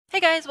Hey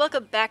guys,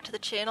 welcome back to the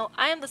channel.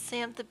 I am the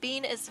Sam. The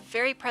bean is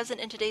very present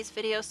in today's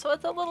video, so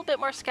it's a little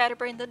bit more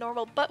scatterbrained than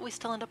normal, but we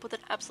still end up with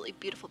an absolutely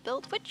beautiful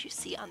build, which you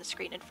see on the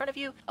screen in front of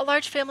you. A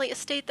large family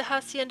estate, the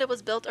Hacienda,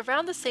 was built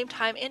around the same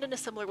time and in a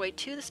similar way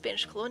to the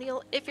Spanish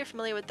colonial. If you're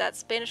familiar with that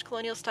Spanish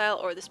colonial style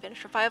or the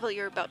Spanish revival,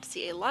 you're about to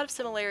see a lot of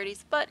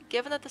similarities, but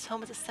given that this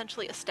home is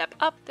essentially a step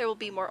up, there will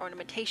be more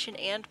ornamentation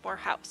and more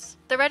house.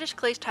 The reddish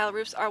clay tile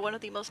roofs are one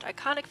of the most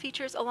iconic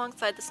features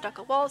alongside the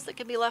stucco walls that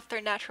can be left their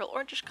natural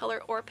orangish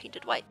color or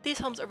painted white. These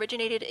homes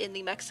originated in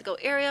the Mexico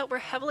area, were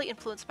heavily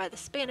influenced by the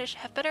Spanish,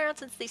 have been around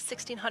since the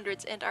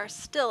 1600s, and are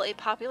still a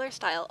popular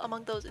style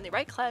among those in the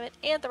right climate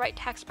and the right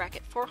tax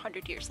bracket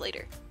 400 years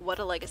later. What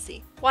a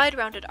legacy. Wide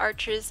rounded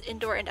arches,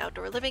 indoor and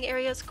outdoor living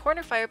areas,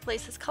 corner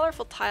fireplaces,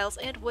 colorful tiles,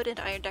 and wood and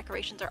iron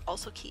decorations are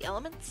also key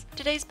elements.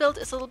 Today's build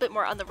is a little bit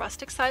more on the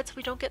rustic side, so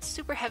we don't get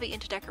super heavy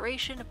into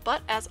decoration,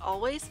 but as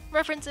always,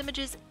 reference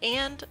images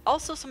and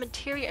also some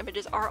interior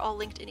images are all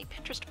linked in a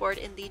Pinterest board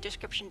in the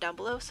description down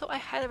below, so I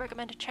highly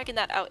recommend checking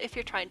that out if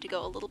you're trying to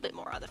go a little bit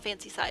more on the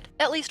fancy side.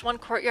 At least one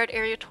courtyard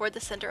area toward the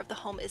center of the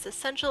home is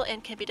essential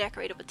and can be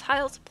decorated with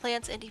tiles,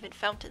 plants, and even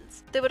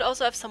fountains. They would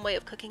also have some way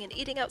of cooking and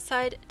eating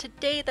outside.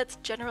 Today, that's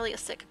generally a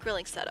sick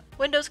grilling setup.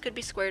 Windows could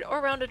be squared or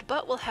rounded,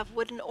 but will have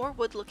wooden or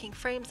wood-looking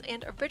frames,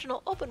 and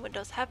original open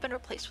windows have been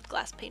replaced with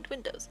glass-paned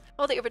windows.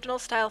 While the original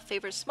style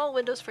favors small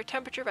windows for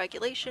temperature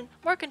regulation,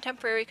 more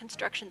contemporary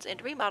constructions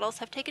and remodels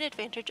have taken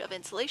advantage of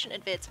insulation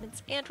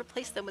advancements and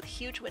replaced them with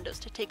huge windows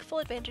to take full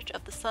advantage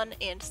of the sun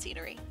and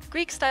scenery.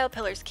 Greek-style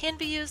pillars can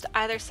be used,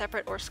 either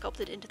separate or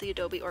sculpted into the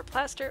adobe or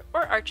plaster,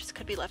 or arches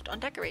could be left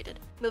undecorated.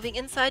 Moving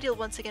inside, you'll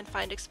once again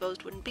find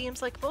exposed wooden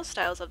beams like most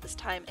styles of this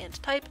time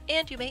and type,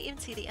 and you may even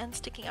see the ends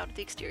sticking out of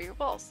the exterior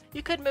walls.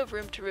 You could move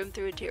room to room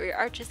through interior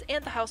arches,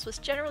 and the house was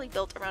generally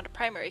built around a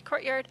primary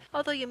courtyard,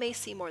 although you may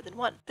see more than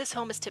one. This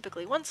home is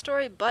typically one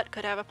story, but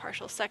could have a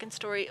partial second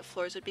story,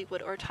 floors would be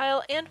wood or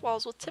tile, and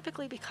walls will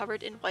typically be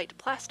covered in white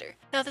plaster.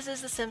 Now this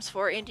is The Sims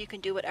 4 and you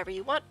can do whatever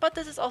you want, but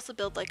this is also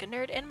Build Like a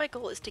Nerd, and my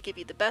goal is to give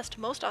you the best,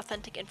 most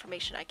authentic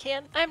information I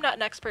can. I'm not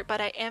an expert,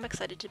 but I am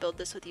excited to build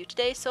this with you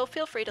today, so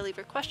feel free to leave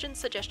your questions,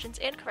 suggestions,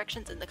 and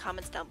corrections in the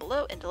comments down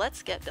below, and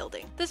let's get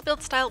building. This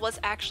build style was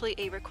actually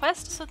a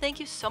request, so thank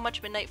you so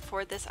much Midnight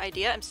for this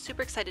idea. I'm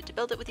super excited to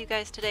build it with you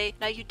guys today.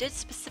 Now you did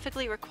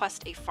specifically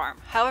request a farm.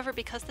 However,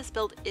 because this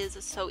build is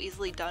so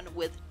easily done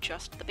with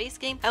just the base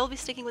game, I will be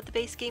sticking with the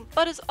base game,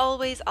 but as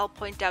always, I'll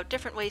point out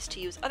different ways to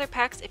use other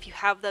packs if you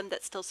have them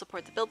that still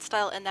support the build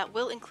style, and that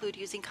will include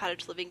using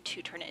cottage living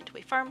to turn it into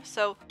a farm,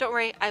 so don't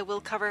worry, I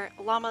will cover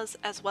llamas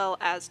as well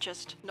as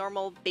just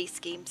normal base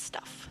game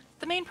stuff.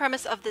 The main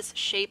premise of this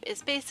shape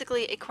is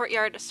basically a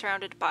courtyard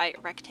surrounded by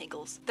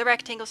rectangles. The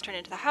rectangles turn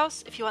into the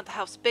house. If you want the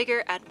house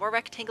bigger, add more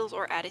rectangles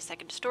or add a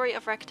second story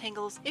of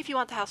rectangles. If you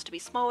want the house to be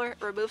smaller,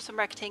 remove some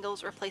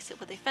rectangles, replace it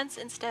with a fence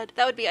instead.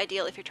 That would be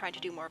ideal if you're trying to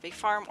do more of a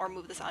farm or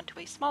move this onto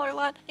a smaller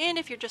lot. And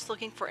if you're just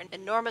looking for an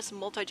enormous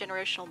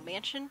multi-generational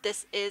mansion,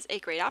 this is a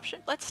great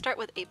option. Let's start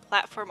with a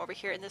platform over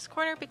here in this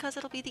corner because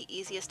it'll be the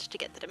easiest to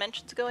get the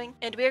dimensions going.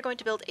 And we are going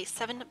to build a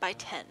 7 by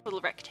 10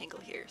 little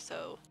rectangle here.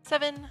 So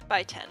 7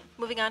 by 10.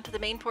 Moving on to the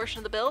main portion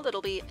of the build,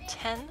 it'll be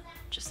 10,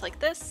 just like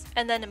this,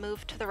 and then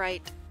move to the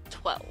right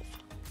 12.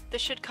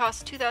 This should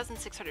cost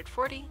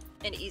 2,640,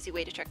 an easy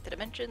way to check the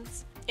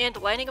dimensions.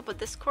 And lining up with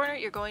this corner,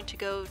 you're going to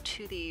go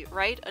to the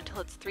right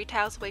until it's 3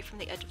 tiles away from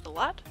the edge of the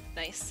lot.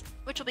 Nice.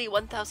 Which will be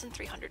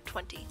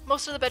 1,320.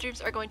 Most of the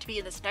bedrooms are going to be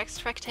in this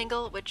next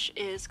rectangle, which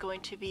is going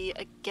to be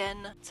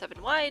again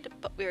 7 wide,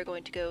 but we are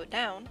going to go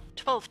down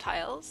 12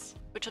 tiles,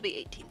 which will be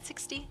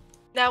 1,860.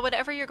 Now,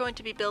 whenever you're going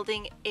to be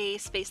building a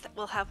space that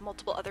will have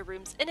multiple other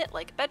rooms in it,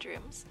 like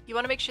bedrooms, you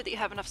want to make sure that you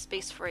have enough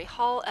space for a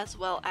hall as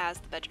well as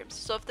the bedrooms.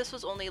 So if this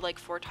was only like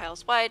 4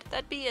 tiles wide,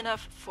 that'd be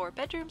enough for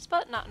bedrooms,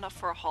 but not enough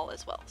for a hall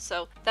as well.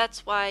 So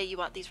that's why you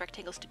want these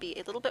rectangles to be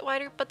a little bit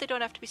wider, but they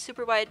don't have to be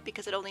super wide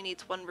because it only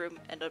needs 1 room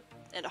and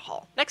a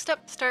hall. Next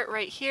up, start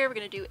right here. We're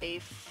going to do a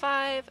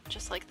 5,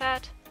 just like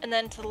that, and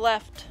then to the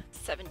left,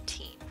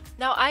 17.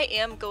 Now I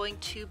am going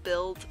to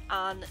build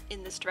on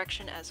in this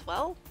direction as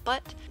well,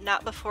 but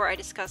not before I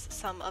discuss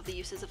some of the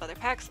uses of other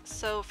packs.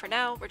 So for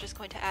now, we're just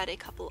going to add a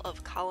couple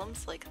of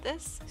columns like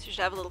this. So you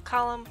should have a little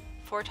column,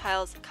 4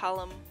 tiles,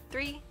 column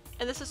 3,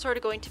 and this is sort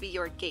of going to be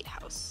your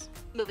gatehouse.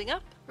 Moving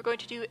up, we're going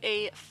to do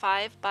a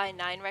 5 by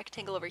 9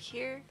 rectangle over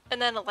here,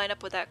 and then line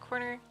up with that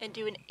corner and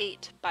do an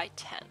 8 by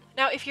 10.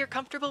 Now, if you're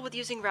comfortable with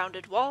using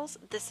rounded walls,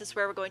 this is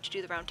where we're going to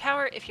do the round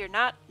tower. If you're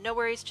not, no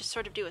worries, just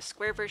sort of do a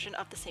square version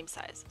of the same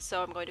size.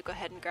 So I'm going to go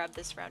ahead and grab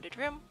this rounded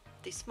room,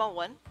 the small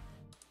one,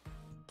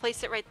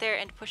 place it right there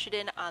and push it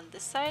in on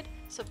this side.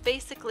 So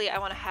basically I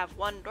want to have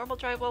 1 normal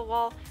drywall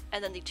wall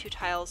and then the 2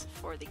 tiles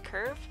for the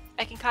curve.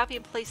 I can copy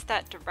and place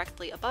that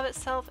directly above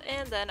itself,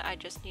 and then I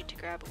just need to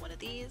grab one of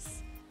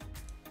these,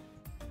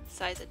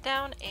 size it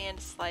down, and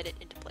slide it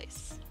into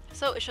place.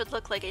 So it should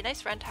look like a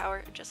nice round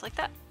tower, just like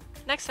that.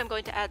 Next I'm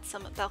going to add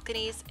some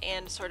balconies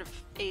and sort of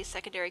a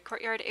secondary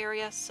courtyard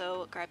area,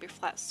 so grab your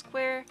flat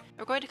square.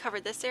 We're going to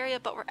cover this area,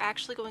 but we're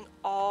actually going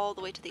all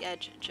the way to the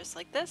edge, just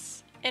like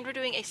this. And we're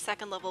doing a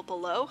second level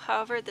below.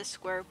 However, this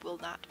square will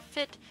not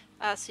fit,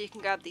 so you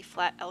can grab the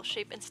flat L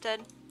shape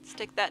instead,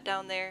 stick that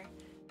down there,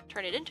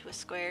 turn it into a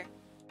square,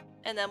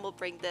 and then we'll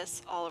bring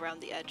this all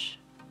around the edge,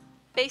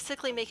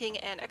 basically making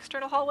an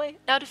external hallway.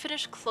 Now to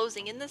finish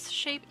closing in this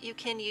shape, you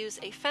can use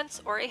a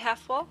fence or a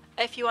half wall.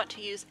 If you want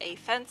to use a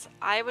fence,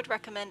 I would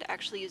recommend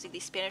actually using the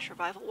Spanish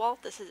Revival wall.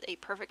 This is a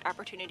perfect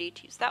opportunity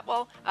to use that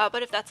wall,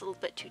 but if that's a little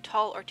bit too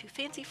tall or too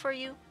fancy for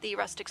you, the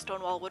rustic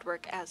stone wall would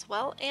work as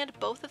well, and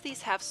both of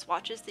these have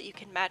swatches that you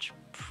can match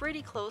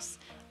pretty close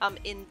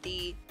in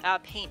the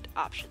paint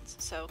options,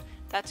 so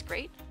that's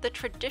great. The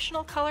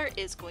traditional color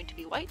is going to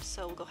be white,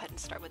 so we'll go ahead and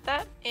start with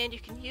that. And you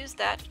can use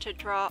that to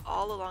draw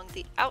all along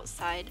the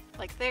outside,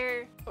 like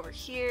there, over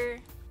here,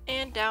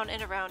 and down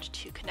and around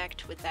to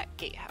connect with that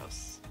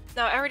gatehouse.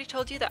 Now, I already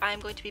told you that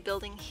I'm going to be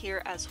building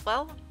here as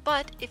well,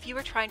 but if you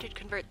were trying to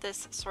convert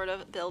this sort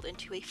of build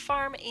into a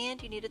farm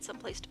and you needed some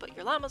place to put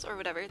your llamas or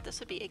whatever, this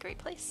would be a great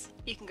place.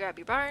 You can grab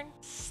your barn,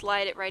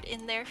 slide it right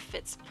in there,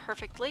 fits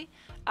perfectly,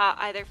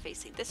 either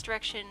facing this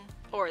direction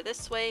or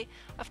this way.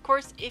 Of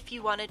course, if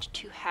you wanted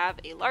to have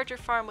a larger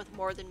farm with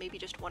more than maybe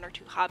just 1 or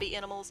 2 hobby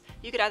animals,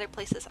 you could either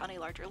place this on a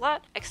larger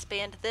lot,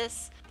 expand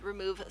this,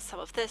 remove some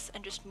of this,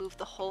 and just move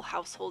the whole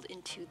household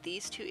into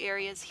these 2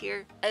 areas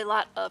here. A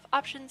lot of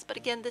options, but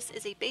again, this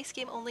is a base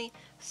game only,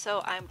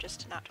 so I'm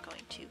just not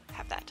going to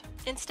have that.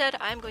 Instead,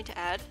 I'm going to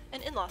add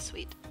an in-law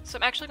suite. So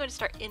I'm actually going to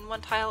start in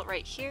 1 tile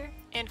right here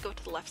and go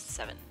to the left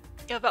 7.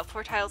 You have about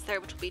 4 tiles there,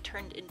 which will be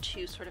turned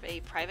into sort of a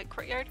private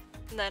courtyard.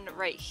 And then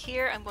right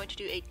here, I'm going to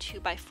do a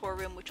 2x4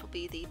 room, which will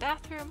be the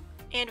bathroom,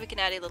 and we can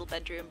add a little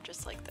bedroom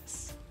just like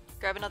this.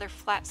 Grab another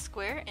flat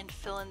square and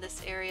fill in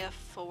this area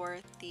for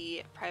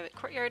the private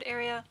courtyard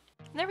area.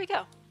 And there we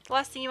go. The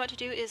last thing you want to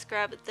do is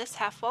grab this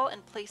half wall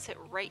and place it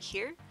right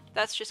here.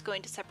 That's just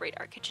going to separate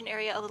our kitchen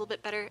area a little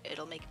bit better.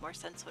 It'll make more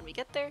sense when we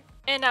get there.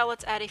 And now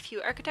let's add a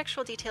few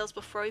architectural details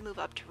before we move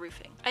up to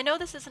roofing. I know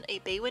this isn't a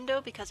bay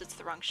window because it's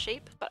the wrong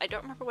shape, but I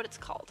don't remember what it's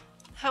called.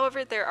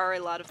 However, there are a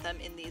lot of them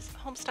in these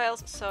home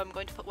styles, so I'm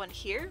going to put one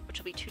here, which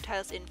will be 2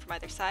 tiles in from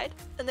either side.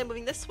 And then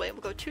moving this way,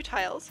 we'll go 2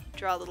 tiles,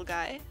 draw a little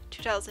guy,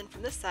 2 tiles in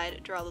from this side,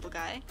 draw a little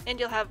guy, and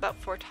you'll have about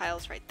 4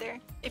 tiles right there.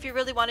 If you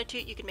really wanted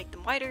to, you can make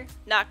them wider.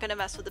 Not gonna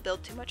mess with the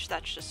build too much,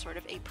 that's just sort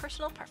of a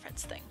personal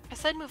preference thing. I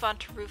said move on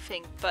to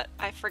roofing, but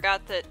I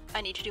forgot that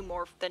I need to do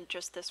more than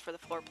just this for the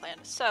floor plan,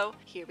 so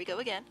here we go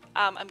again.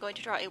 I'm going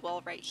to draw a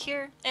wall right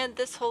here, and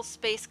this whole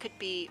space could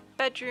be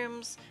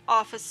bedrooms,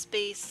 office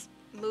space,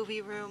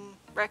 movie room,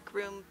 rec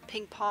room,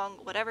 ping pong,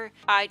 whatever.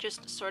 I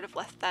just sort of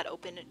left that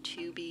open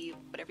to be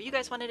whatever you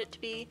guys wanted it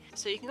to be.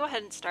 So you can go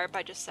ahead and start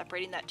by just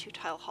separating that 2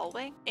 tile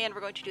hallway. And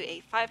we're going to do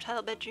a 5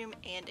 tile bedroom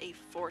and a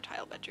 4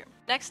 tile bedroom.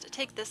 Next,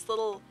 take this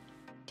little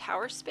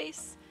tower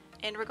space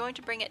and we're going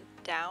to bring it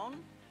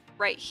down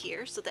right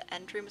here. So the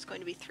end room is going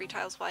to be 3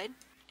 tiles wide.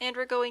 And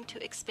we're going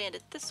to expand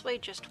it this way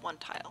just 1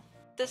 tile.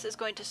 This is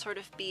going to sort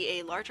of be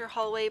a larger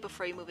hallway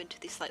before you move into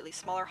the slightly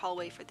smaller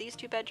hallway for these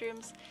 2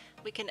 bedrooms.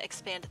 We can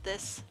expand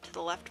this to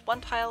the left 1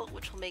 tile,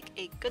 which will make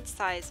a good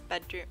size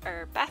bedroom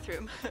or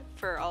bathroom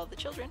for all of the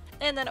children.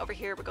 And then over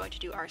here we're going to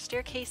do our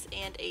staircase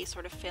and a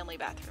sort of family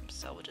bathroom.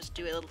 So we'll just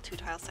do a little 2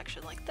 tile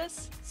section like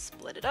this,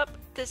 split it up.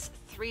 This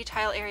 3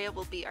 tile area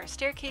will be our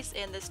staircase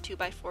and this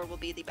 2x4 will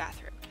be the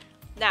bathroom.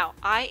 Now,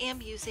 I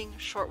am using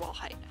short wall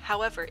height.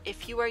 However,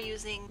 if you are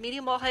using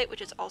medium wall height,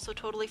 which is also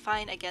totally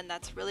fine, again,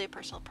 that's really a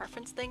personal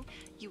preference thing,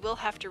 you will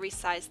have to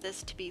resize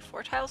this to be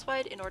 4 tiles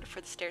wide in order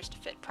for the stairs to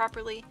fit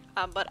properly,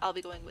 but I'll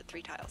be going with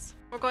 3 tiles.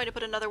 We're going to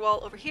put another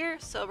wall over here,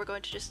 so we're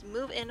going to just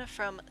move in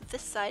from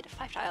this side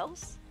 5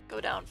 tiles,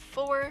 go down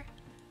 4,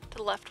 to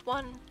the left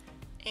 1,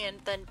 and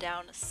then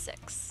down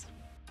 6.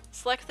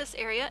 Select this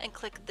area and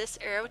click this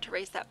arrow to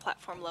raise that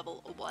platform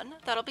level 1.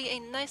 That'll be a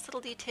nice little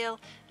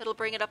detail. It'll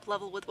bring it up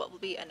level with what will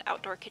be an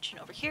outdoor kitchen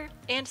over here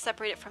and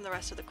separate it from the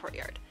rest of the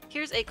courtyard.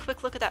 Here's a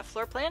quick look at that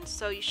floor plan,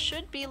 so you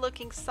should be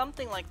looking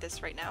something like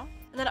this right now.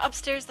 And then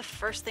upstairs, the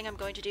first thing I'm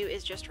going to do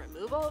is just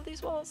remove all of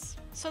these walls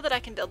so that I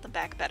can build them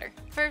back better.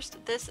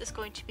 First, this is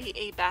going to be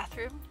a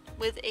bathroom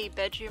with a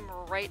bedroom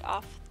right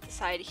off the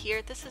side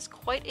here. This is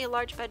quite a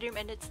large bedroom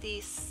and it's the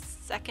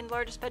second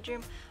largest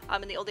bedroom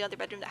and the only other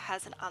bedroom that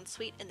has an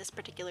ensuite in this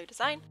particular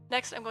design.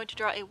 Next, I'm going to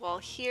draw a wall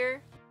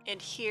here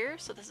and here,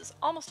 so this is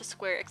almost a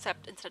square,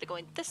 except instead of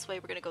going this way,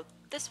 we're going to go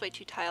this way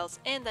 2 tiles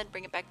and then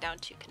bring it back down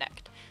to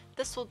connect.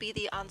 This will be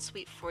the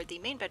ensuite for the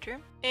main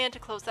bedroom, and to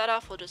close that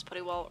off, we'll just put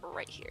a wall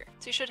right here.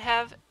 So you should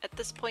have, at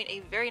this point,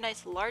 a very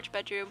nice large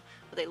bedroom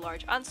with a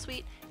large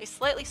ensuite, a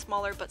slightly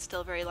smaller but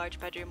still very large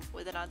bedroom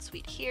with an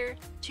ensuite here,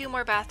 2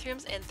 more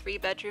bathrooms and 3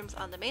 bedrooms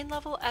on the main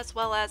level, as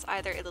well as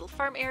either a little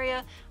farm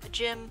area, a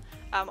gym,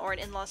 or an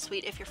in-law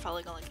suite if you're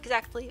following along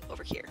exactly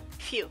over here.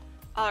 Phew.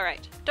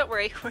 Alright, don't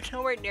worry, we're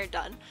nowhere near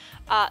done.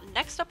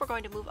 Next up, we're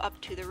going to move up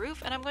to the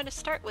roof, and I'm going to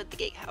start with the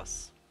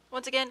gatehouse.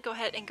 Once again, go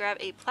ahead and grab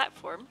a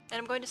platform, and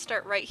I'm going to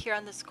start right here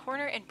on this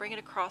corner and bring it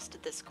across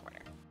to this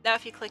corner. Now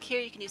if you click here,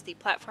 you can use the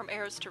platform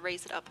arrows to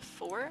raise it up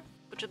 4,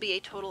 which will be a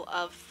total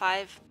of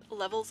 5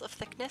 levels of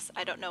thickness,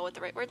 I don't know what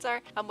the right words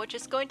are, which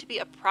is going to be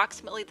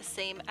approximately the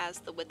same as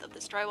the width of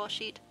this drywall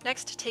sheet.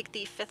 Next, take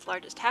the 5th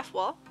largest half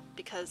wall,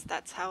 because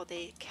that's how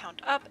they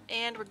count up,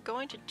 and we're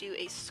going to do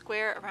a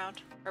square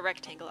around, a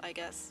rectangle I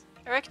guess.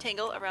 A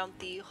rectangle around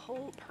the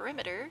whole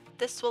perimeter.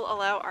 This will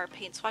allow our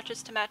paint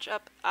swatches to match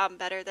up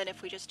better than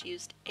if we just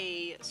used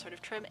a sort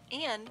of trim,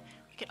 and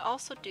we can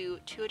also do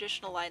 2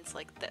 additional lines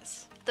like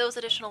this. Those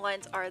additional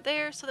lines are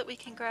there so that we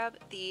can grab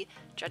the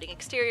jutting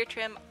exterior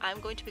trim.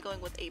 I'm going to be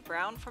going with a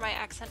brown for my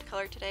accent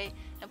color today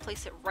and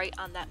place it right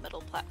on that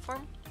middle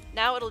platform.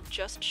 Now it'll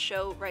just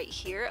show right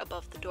here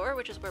above the door,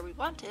 which is where we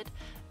wanted,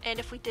 and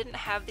if we didn't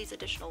have these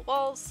additional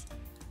walls,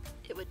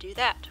 it would do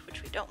that,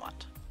 which we don't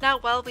want. Now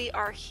while we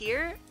are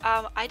here,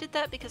 I did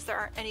that because there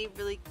aren't any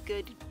really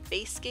good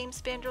base game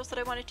spandrels that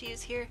I wanted to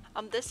use here.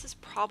 This is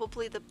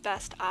probably the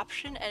best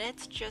option and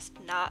it's just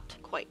not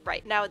quite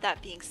right. Now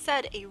that being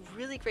said, a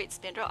really great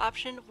spandrel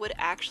option would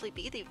actually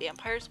be the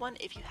vampires one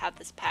if you have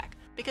this pack,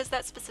 because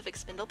that specific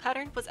spindle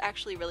pattern was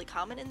actually really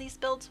common in these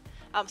builds,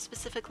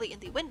 specifically in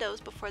the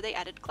windows before they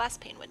added glass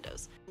pane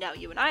windows. Now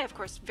you and I of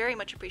course very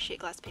much appreciate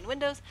glass pane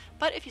windows,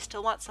 but if you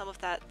still want some of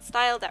that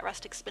style, that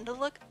rustic spindle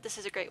look, this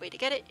is a great way to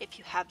get it if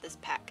you have this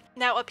pack.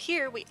 Now up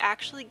here we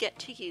actually get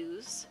to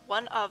use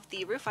one of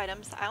the roof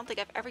items that I don't think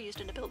I've ever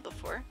used in a build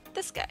before,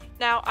 this guy.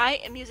 Now I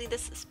am using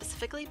this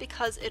specifically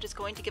because it is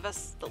going to give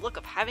us the look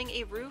of having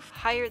a roof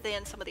higher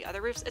than some of the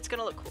other roofs. It's going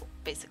to look cool,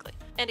 basically.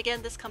 And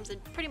again, this comes in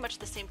pretty much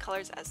the same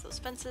colors as those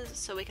fences,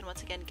 so we can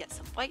once again get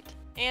some white.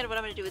 And what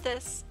I'm going to do with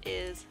this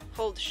is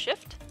hold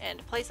shift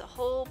and place a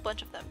whole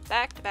bunch of them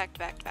back to back to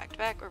back to back to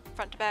back, or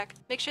front to back.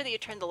 Make sure that you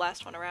turn the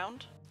last one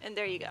around, and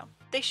there you go.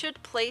 They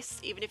should place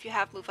even if you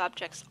have move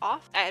objects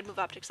off. I had move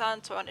objects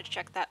on, so I wanted to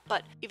check that,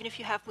 but even if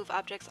you have move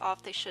objects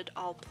off, they should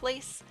all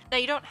place. Now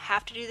you don't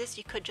have to do this,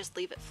 you could just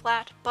leave it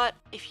flat, but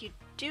if you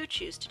do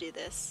choose to do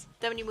this,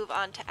 then when you move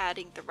on to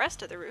adding the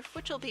rest of the roof,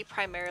 which will be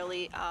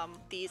primarily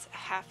these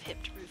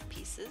half-hipped roof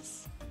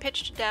pieces,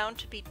 pitched down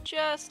to be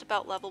just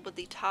about level with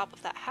the top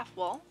of that half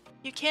wall.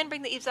 You can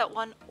bring the eaves out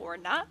one or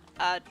not.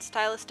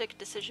 Stylistic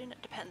decision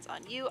depends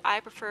on you.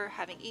 I prefer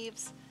having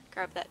eaves.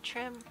 Grab that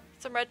trim,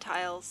 some red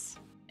tiles,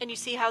 and you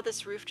see how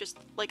this roof just,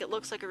 like, it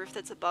looks like a roof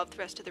that's above the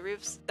rest of the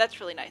roofs? That's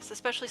really nice,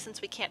 especially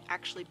since we can't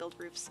actually build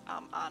roofs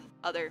on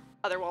other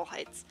wall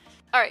heights.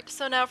 Alright,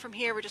 so now from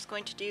here we're just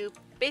going to do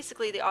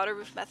basically the auto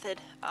roof method,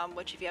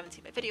 which if you haven't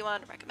seen my video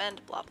on,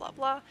 recommend, blah blah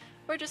blah.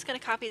 We're just going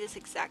to copy this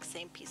exact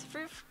same piece of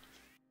roof,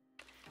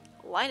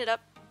 line it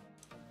up,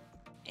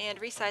 and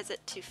resize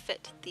it to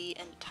fit the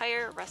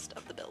entire rest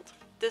of the build.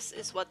 This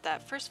is what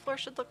that first floor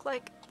should look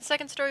like. The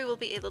second story will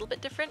be a little bit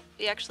different.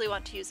 We actually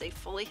want to use a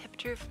fully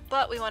hipped roof,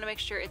 but we want to make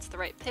sure it's the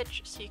right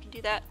pitch, so you can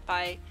do that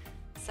by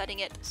setting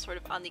it sort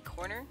of on the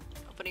corner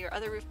of one of your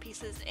other roof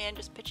pieces and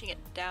just pitching it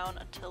down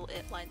until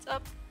it lines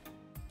up.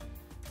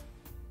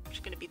 Which is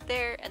going to be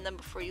there, and then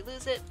before you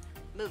lose it,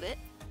 move it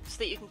so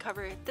that you can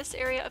cover this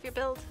area of your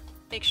build.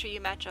 Make sure you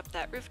match up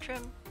that roof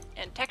trim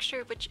and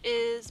texture, which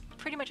is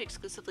pretty much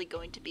exclusively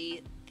going to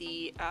be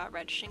the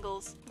red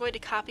shingles. I'm going to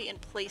copy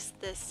and place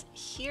this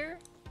here,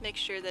 make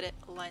sure that it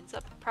lines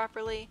up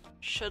properly.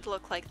 Should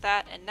look like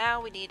that, and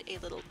now we need a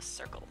little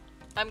circle.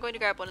 I'm going to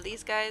grab one of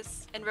these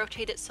guys and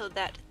rotate it so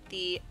that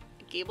the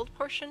gabled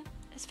portion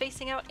is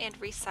facing out and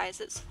resize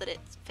it so that it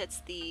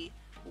fits the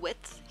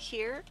width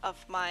here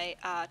of my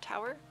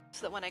tower,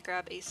 so that when I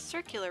grab a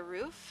circular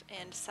roof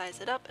and size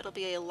it up, it'll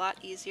be a lot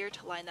easier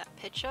to line that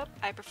pitch up.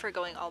 I prefer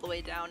going all the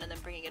way down and then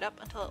bringing it up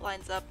until it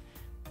lines up.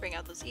 Bring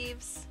out those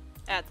eaves,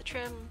 add the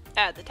trim,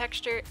 add the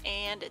texture,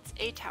 and it's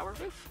a tower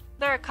roof.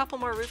 There are a couple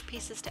more roof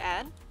pieces to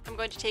add. I'm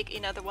going to take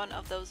another one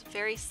of those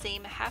very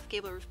same half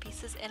gable roof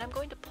pieces and I'm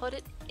going to put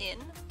it in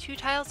 2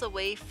 tiles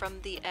away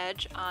from the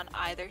edge on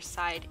either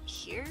side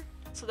here,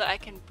 so that I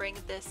can bring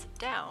this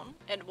down,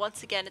 and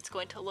once again it's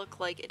going to look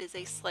like it is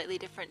a slightly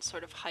different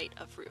sort of height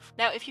of roof.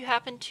 Now if you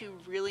happen to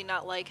really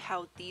not like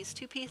how these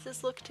 2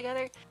 pieces look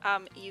together,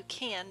 you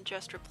can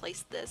just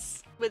replace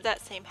this with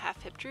that same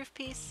half-hipped roof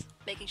piece,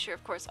 making sure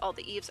of course all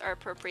the eaves are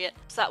appropriate,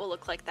 so that will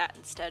look like that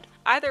instead.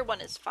 Either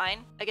one is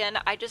fine. Again,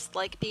 I just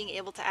like being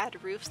able to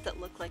add roofs that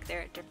look like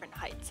they're at different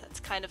heights. That's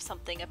kind of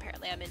something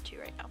apparently I'm into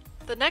right now.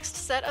 The next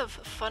set of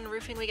fun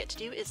roofing we get to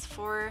do is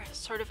for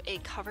sort of a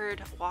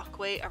covered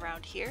walkway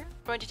around here.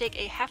 We're going to take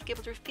a half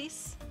gabled roof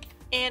piece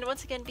and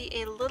once again be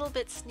a little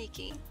bit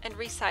sneaky and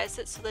resize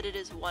it so that it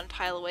is 1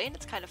 tile away and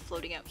it's kind of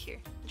floating out here.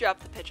 Drop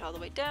the pitch all the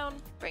way down,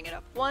 bring it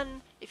up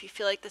 1. If you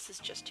feel like this is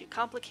just too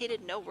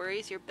complicated, no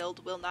worries, your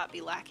build will not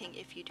be lacking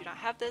if you do not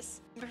have this.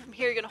 But from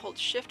here you're going to hold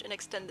shift and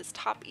extend this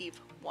top eave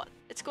 1.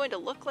 It's going to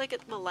look like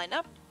it will line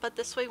up, but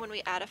this way when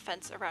we add a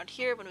fence around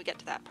here, when we get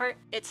to that part,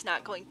 it's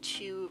not going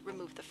to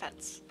remove the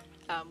fence.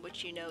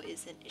 Which you know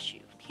is an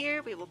issue.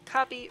 Here we will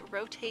copy,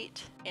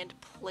 rotate, and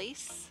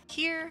place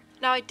here.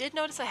 Now I did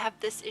notice I have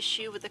this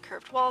issue with the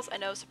curved walls. I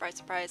know, surprise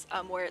surprise,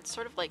 where it's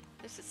sort of like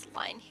there's this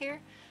line here.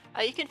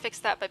 You can fix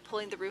that by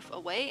pulling the roof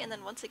away and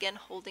then once again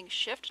holding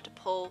shift to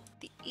pull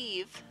the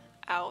eave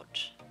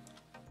out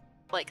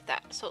like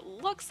that. So it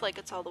looks like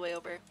it's all the way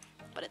over,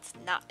 but it's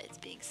not, it's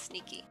being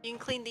sneaky. You can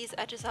clean these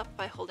edges up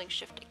by holding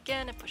shift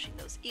again and pushing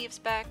those eaves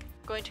back.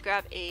 I'm going to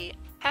grab a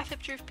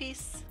half-inch roof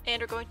piece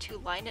and we're going to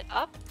line it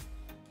up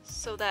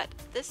so that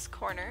this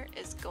corner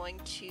is going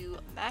to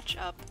match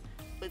up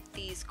with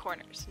these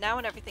corners. Now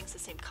when everything's the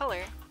same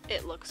color,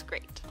 it looks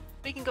great.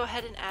 We can go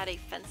ahead and add a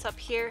fence up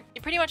here.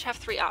 You pretty much have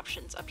three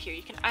options up here.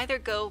 You can either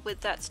go with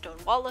that stone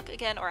wall look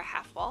again, or a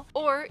half wall,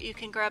 or you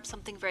can grab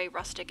something very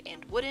rustic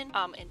and wooden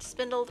and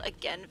spindled,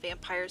 again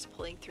vampires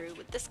pulling through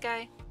with this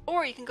guy,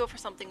 or you can go for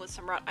something with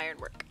some wrought iron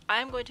work.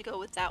 I'm going to go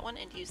with that one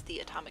and use the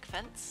atomic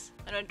fence.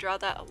 I'm going to draw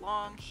that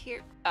along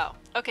here. Oh,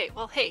 okay,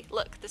 well hey,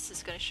 look, this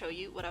is going to show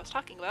you what I was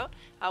talking about,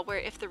 where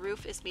if the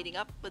roof is meeting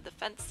up with the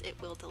fence,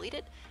 it will delete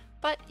it,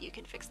 but you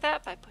can fix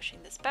that by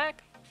pushing this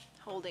back,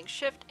 holding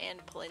shift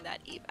and pulling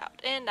that eave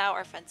out. And now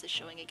our fence is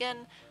showing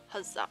again.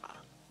 Huzzah!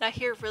 Now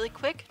here, really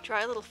quick,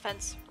 draw a little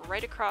fence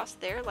right across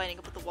there, lining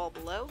up with the wall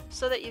below,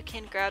 so that you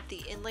can grab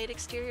the inlaid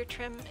exterior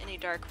trim in a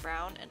dark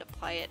brown and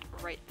apply it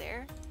right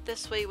there.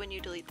 This way, when you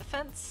delete the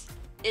fence,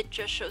 it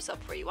just shows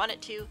up where you want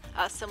it to.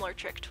 A similar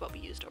trick to what we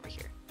used over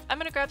here. I'm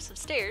going to grab some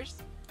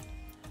stairs.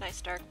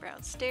 Nice dark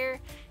brown stair,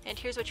 and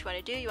here's what you want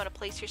to do. You want to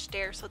place your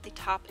stair so that the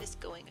top is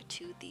going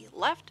to the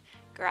left.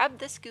 Grab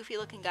this goofy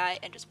looking guy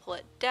and just pull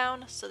it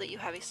down so that you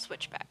have a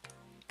switchback.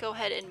 Go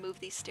ahead and move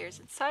these stairs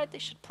inside. They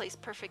should place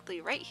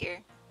perfectly right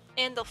here,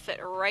 and they'll fit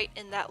right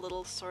in that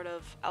little sort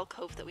of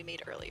alcove that we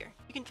made earlier.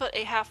 You can put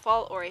a half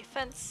wall or a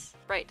fence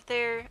right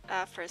there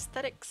for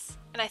aesthetics,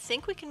 and I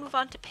think we can move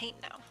on to paint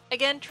now.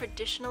 Again,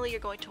 traditionally you're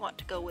going to want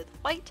to go with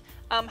white,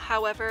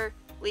 however,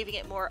 leaving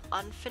it more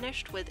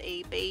unfinished with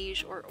a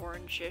beige or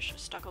orangish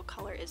stucco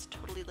color is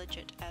totally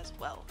legit as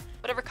well.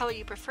 Whatever color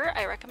you prefer,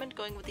 I recommend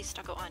going with the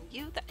stucco on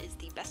you. That is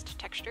the best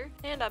texture.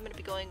 And I'm going to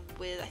be going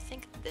with, I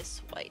think,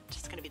 this white.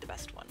 It's going to be the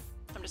best one.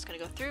 I'm just going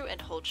to go through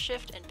and hold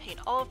shift and paint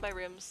all of my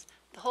rooms,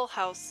 the whole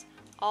house,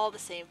 all the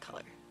same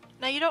color.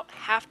 Now you don't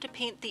have to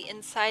paint the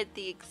inside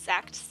the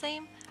exact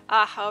same.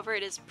 However,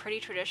 it is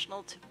pretty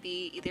traditional to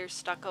be either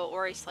stucco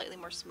or a slightly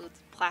more smooth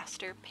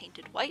plaster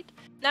painted white.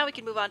 Now we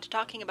can move on to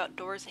talking about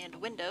doors and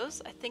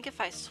windows. I think if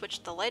I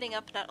switch the lighting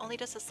up, not only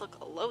does this look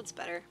loads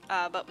better,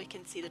 but we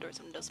can see the doors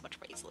and windows much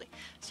more easily.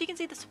 So you can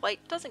see this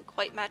white doesn't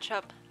quite match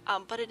up,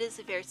 but it is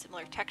a very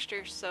similar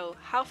texture, so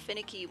how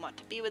finicky you want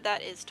to be with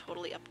that is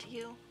totally up to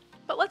you.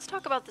 But let's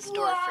talk about this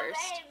door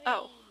first.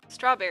 Oh.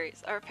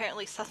 Strawberries are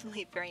apparently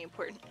suddenly very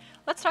important.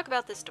 Let's talk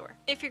about this door.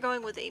 If you're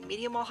going with a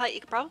medium wall height,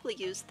 you could probably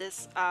use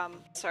this,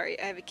 sorry,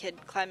 I have a kid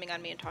climbing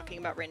on me and talking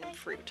about random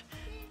fruit.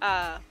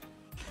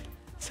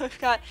 So we've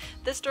got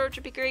this door, which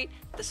would be great.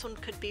 This one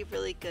could be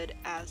really good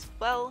as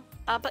well,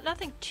 but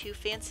nothing too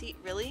fancy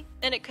really.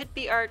 And it could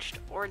be arched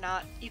or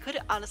not. You could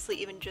honestly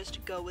even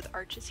just go with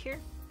arches here.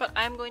 But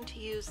I'm going to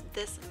use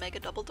this mega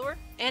double door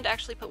and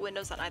actually put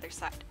windows on either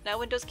side. Now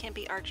windows can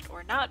be arched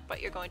or not, but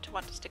you're going to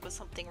want to stick with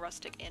something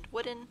rustic and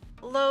wooden.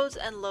 Loads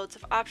and loads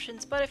of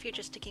options, but if you're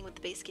just sticking with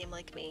the base game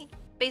like me,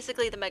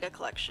 basically the mega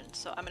collection.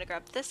 So I'm going to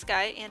grab this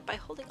guy, and by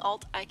holding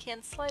alt I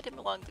can slide him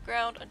along the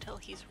ground until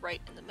he's right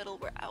in the middle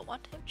where I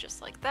want him,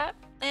 just like that.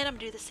 And I'm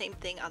going to do the same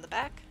thing on the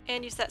back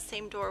and use that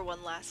same door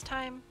one last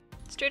time,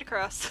 straight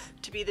across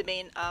to be the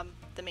main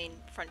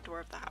front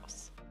door of the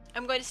house.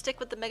 I'm going to stick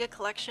with the mega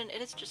collection.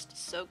 It is just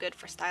so good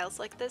for styles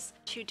like this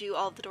to do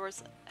all of the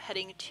doors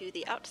heading to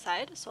the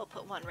outside, so I'll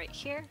put one right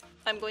here.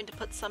 I'm going to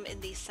put some in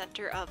the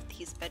center of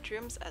these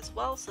bedrooms as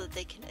well so that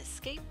they can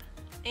escape,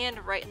 and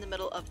right in the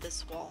middle of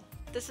this wall.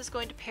 This is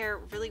going to pair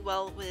really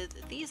well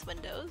with these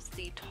windows,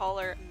 the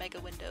taller mega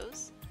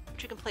windows,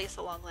 which you can place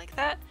along like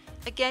that.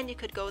 Again, you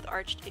could go with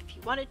arched if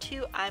you wanted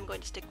to. I'm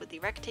going to stick with the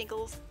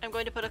rectangles. I'm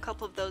going to put a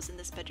couple of those in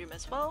this bedroom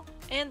as well,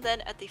 and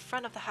then at the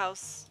front of the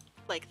house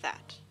like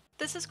that.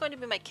 This is going to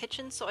be my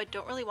kitchen, so I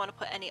don't really want to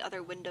put any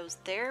other windows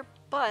there,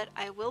 but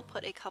I will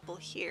put a couple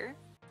here,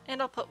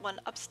 and I'll put one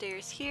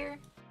upstairs here,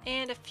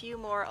 and a few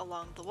more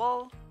along the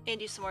wall,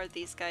 and use some more of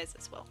these guys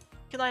as well.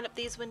 You can line up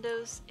these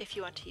windows if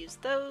you want to use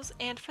those,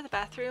 and for the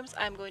bathrooms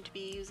I'm going to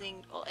be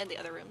using, well, and the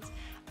other rooms,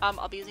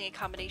 I'll be using a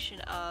combination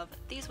of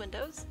these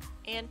windows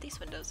and these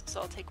windows. So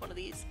I'll take one of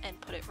these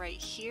and put it right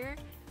here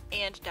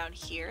and down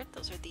here.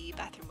 Those are the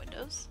bathroom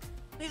windows.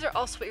 These are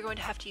also what you're going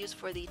to have to use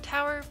for the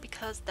tower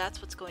because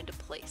that's what's going to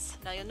place.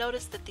 Now you'll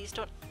notice that these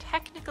don't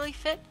technically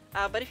fit,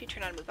 but if you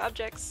turn on move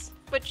objects,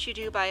 which you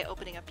do by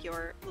opening up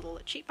your little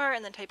cheat bar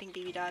and then typing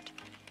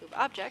bb.move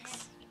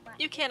objects,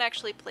 you can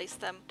actually place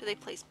them. Do they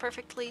place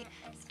perfectly?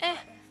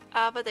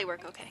 But they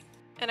work okay.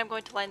 And I'm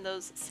going to line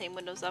those same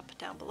windows up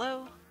down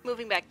below.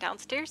 Moving back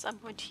downstairs, I'm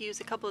going to use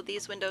a couple of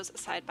these windows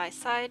side by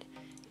side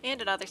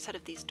and another set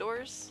of these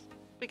doors.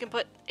 We can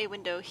put a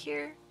window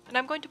here, and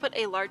I'm going to put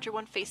a larger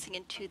one facing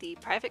into the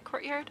private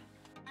courtyard,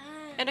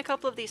 and a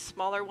couple of these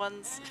smaller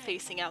ones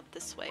facing out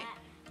this way,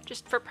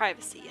 just for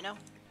privacy, you know?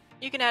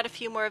 You can add a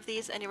few more of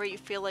these anywhere you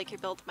feel like your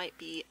build might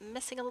be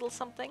missing a little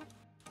something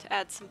to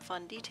add some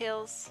fun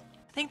details.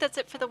 I think that's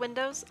it for the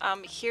windows.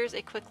 Here's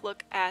a quick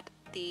look at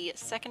the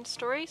second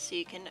story, so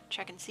you can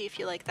check and see if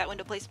you like that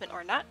window placement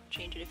or not.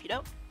 Change it if you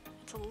don't.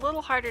 It's a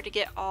little harder to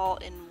get all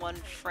in one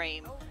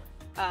frame,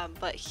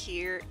 But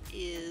here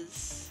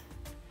is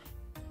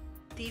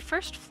the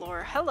first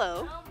floor.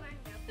 Hello.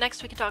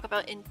 Next we can talk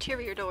about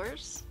interior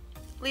doors.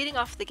 Leading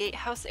off the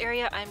gatehouse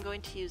area, I'm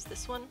going to use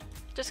this one,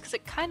 just because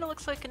it kind of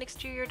looks like an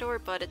exterior door,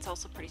 but it's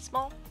also pretty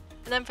small.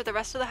 And then for the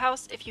rest of the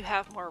house, if you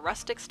have more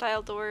rustic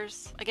style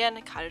doors, again,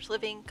 cottage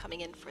living,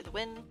 coming in for the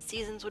win,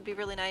 seasons would be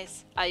really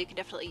nice, you can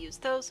definitely use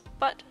those.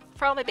 But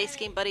for all my base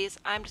game buddies,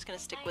 I'm just going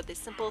to stick with a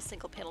simple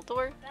single panel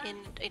door in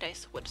a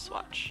nice wood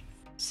swatch.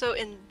 So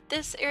in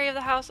this area of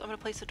the house, I'm going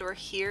to place a door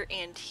here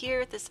and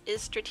here. This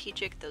is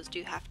strategic, those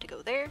do have to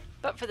go there.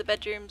 But for the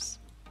bedrooms,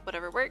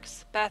 whatever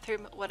works.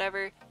 Bathroom,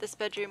 whatever. This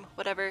bedroom,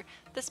 whatever.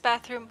 This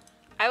bathroom,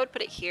 I would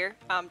put it here,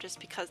 just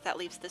because that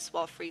leaves this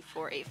wall free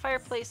for a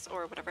fireplace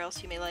or whatever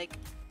else you may like.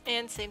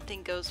 And same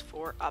thing goes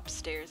for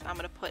upstairs. I'm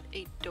going to put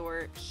a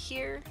door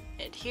here,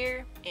 and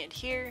here, and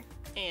here,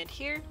 and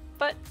here,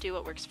 but do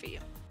what works for you.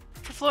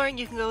 For flooring,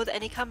 you can go with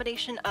any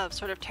combination of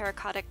sort of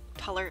terracotta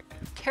color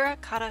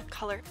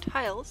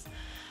tiles,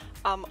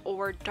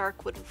 or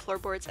dark wooden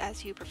floorboards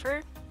as you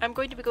prefer. I'm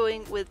going to be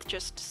going with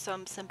just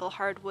some simple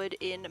hardwood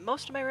in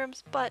most of my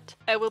rooms, but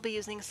I will be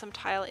using some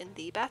tile in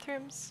the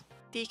bathrooms,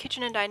 the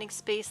kitchen and dining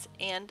space,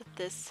 and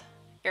this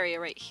area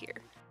right here,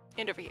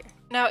 and over here.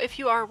 Now, if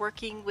you are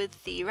working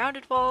with the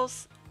rounded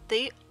walls,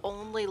 they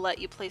only let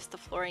you place the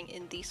flooring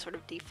in the sort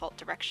of default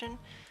direction.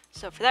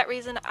 So for that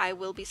reason, I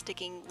will be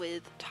sticking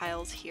with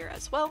tiles here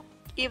as well,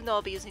 even though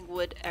I'll be using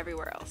wood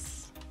everywhere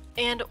else.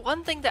 And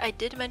one thing that I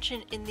did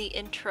mention in the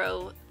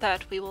intro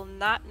that we will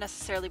not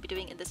necessarily be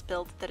doing in this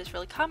build that is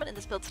really common in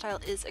this build style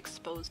is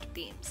exposed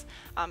beams.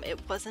 It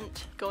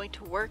wasn't going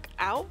to work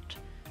out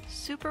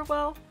super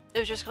well. It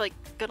was just like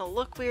gonna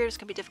look weird, it's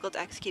gonna be difficult to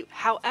execute.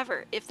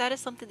 However, if that is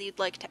something that you'd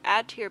like to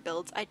add to your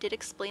builds, I did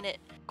explain it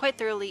quite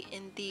thoroughly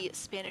in the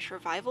Spanish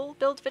Revival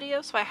build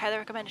video, so I highly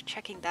recommend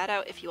checking that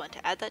out if you want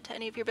to add that to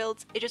any of your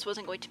builds. It just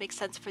wasn't going to make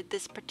sense for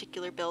this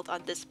particular build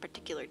on this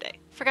particular day.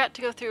 Forgot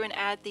to go through and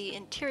add the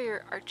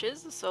interior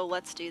arches, so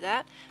let's do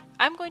that.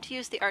 I'm going to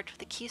use the arch with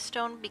the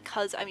keystone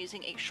because I'm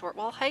using a short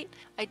wall height.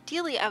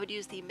 Ideally, I would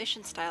use the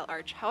mission style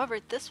arch. However,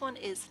 this one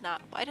is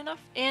not wide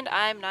enough and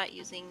I'm not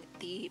using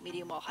the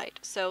medium wall height.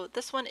 So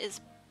this one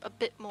is a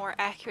bit more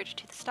accurate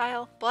to the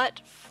style,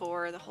 but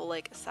for the whole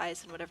like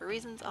size and whatever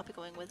reasons, I'll be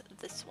going with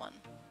this one.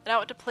 And I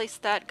want to place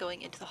that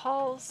going into the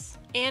halls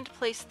and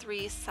place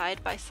 3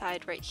 side by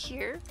side right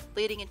here,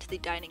 leading into the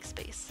dining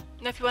space.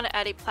 Now, if you want to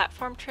add a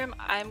platform trim,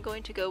 I'm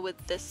going to go with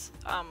this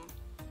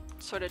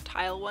sort of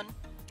tile one.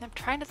 I'm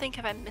trying to think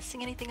if I'm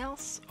missing anything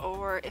else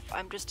or if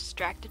I'm just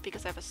distracted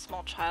because I have a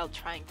small child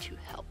trying to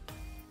help.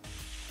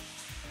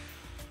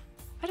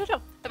 I don't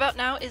know. About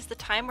now is the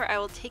time where I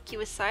will take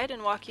you aside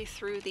and walk you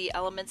through the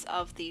elements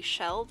of the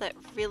shell that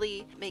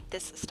really make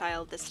this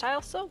style,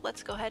 so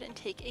let's go ahead and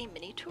take a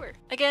mini tour.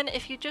 Again,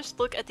 if you just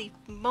look at the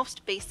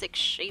most basic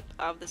shape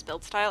of this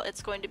build style,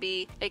 it's going to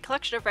be a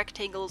collection of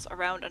rectangles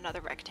around another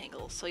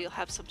rectangle. So you'll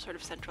have some sort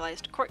of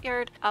centralized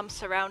courtyard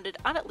surrounded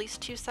on at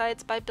least 2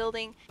 sides by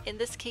building. In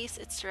this case,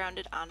 it's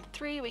surrounded on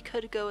 3. We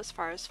could go as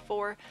far as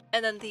 4.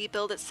 And then the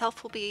build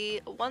itself will be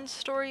 1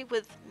 story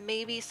with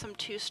maybe some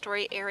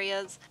 2-story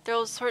areas. There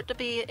will sort of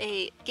be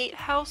a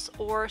gatehouse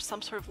or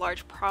some sort of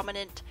large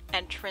prominent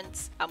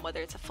entrance,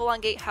 whether it's a full-on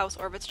gatehouse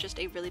or if it's just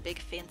a really big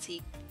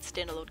fancy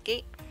standalone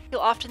gate.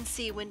 You'll often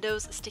see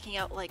windows sticking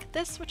out like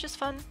this, which is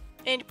fun,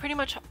 and you're pretty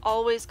much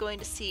always going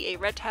to see a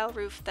red tile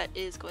roof that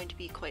is going to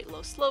be quite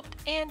low sloped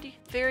and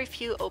very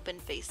few open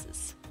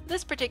faces.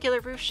 This particular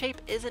roof shape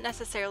isn't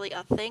necessarily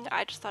a thing,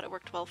 I just thought it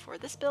worked well for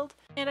this build,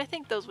 and I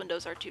think those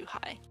windows are too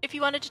high. If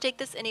you wanted to take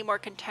this in a more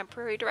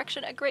contemporary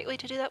direction, a great way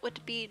to do that would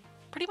be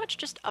pretty much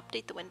just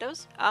update the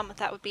windows.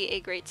 That would be a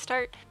great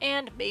start,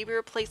 and maybe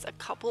replace a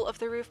couple of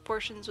the roof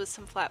portions with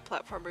some flat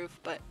platform roof,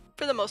 but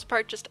for the most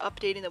part, just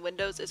updating the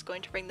windows is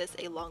going to bring this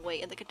a long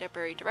way in the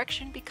contemporary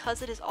direction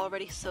because it is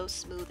already so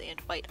smooth and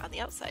white on the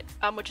outside,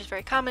 which is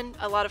very common.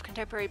 A lot of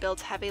contemporary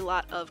builds have a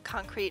lot of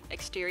concrete,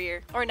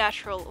 exterior, or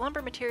natural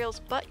lumber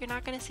materials, but you're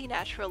not going to see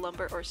natural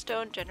lumber or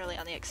stone generally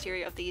on the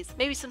exterior of these.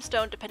 Maybe some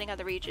stone depending on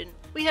the region.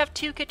 We have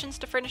 2 kitchens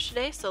to furnish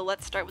today, so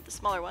let's start with the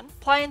smaller one.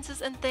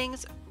 Appliances and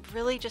things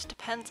really just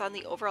depends on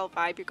the overall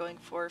vibe you're going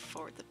for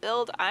the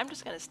build. I'm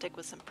just going to stick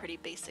with some pretty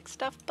basic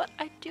stuff, but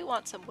I do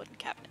want some wooden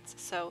cabinets,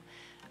 so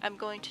I'm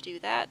going to do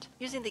that.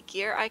 Using the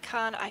gear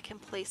icon, I can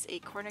place a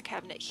corner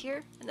cabinet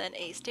here, and then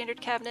a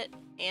standard cabinet,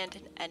 and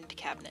an end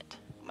cabinet.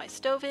 My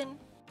stove in,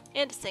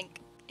 and a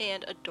sink,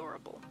 and a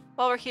doorable.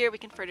 While we're here, we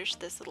can furnish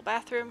this little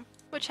bathroom,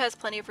 which has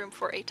plenty of room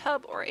for a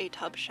tub or a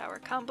tub shower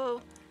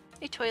combo,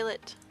 a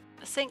toilet,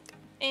 a sink,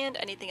 and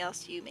anything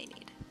else you may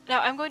need. Now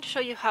I'm going to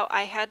show you how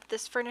I had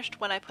this furnished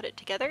when I put it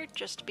together,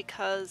 just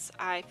because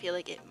I feel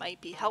like it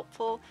might be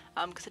helpful,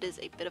 because it is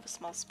a bit of a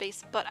small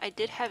space, but I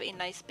did have a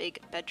nice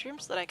big bedroom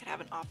so that I could have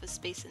an office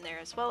space in there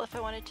as well if I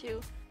wanted to.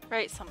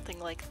 Right, something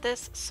like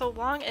this. So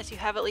long as you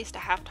have at least a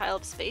half tile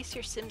of space,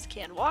 your Sims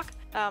can walk,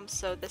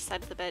 so this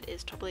side of the bed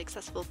is totally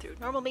accessible through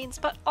normal means,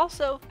 but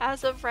also,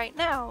 as of right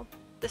now,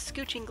 the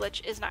scooching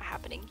glitch is not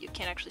happening. You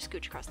can't actually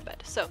scooch across the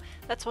bed. So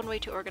that's one way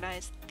to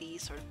organize the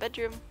sort of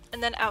bedroom.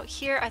 And then out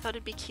here, I thought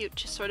it'd be cute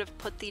to sort of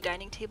put the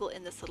dining table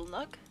in this little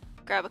nook.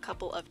 Grab a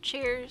couple of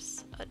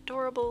chairs,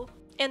 adorable.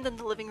 And then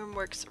the living room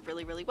works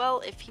really, really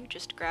well if you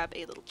just grab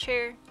a little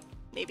chair,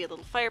 maybe a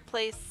little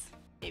fireplace,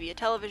 maybe a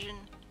television,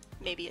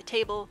 maybe a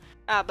table.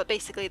 But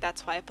basically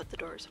that's why I put the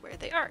doors where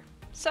they are.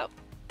 So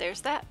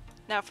there's that.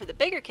 Now for the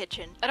bigger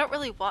kitchen, I don't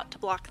really want to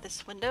block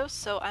this window,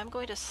 so I'm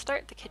going to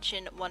start the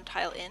kitchen one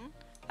tile in.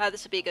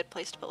 This would be a good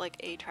place to put like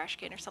a trash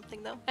can or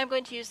something though. I'm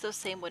going to use those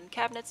same wooden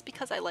cabinets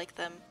because I like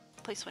them.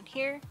 Place one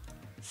here,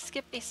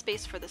 skip a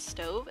space for the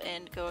stove,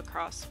 and go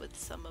across with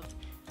some of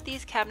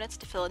these cabinets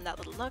to fill in that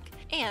little nook.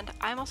 And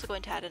I'm also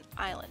going to add an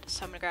island,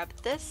 so I'm going to grab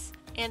this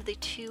and the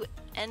two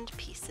end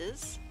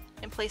pieces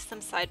and place them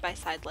side by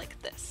side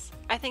like this.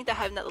 I think that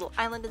having that little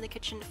island in the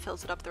kitchen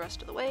fills it up the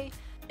rest of the way.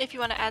 If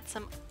you want to add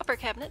some upper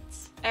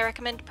cabinets, I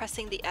recommend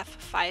pressing the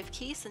F5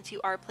 key. Since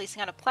you are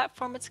placing on a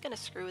platform, it's going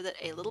to screw with it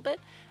a little bit.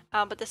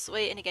 But this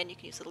way, and again, you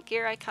can use a little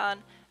gear icon.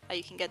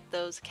 You can get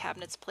those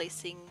cabinets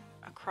placing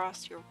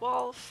across your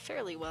wall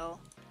fairly well.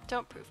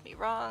 Don't prove me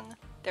wrong.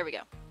 There we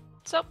go.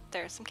 So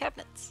there are some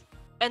cabinets.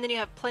 And then you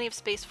have plenty of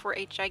space for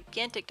a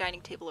gigantic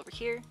dining table over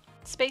here.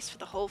 Space for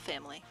the whole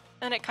family.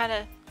 And it kind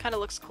of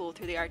looks cool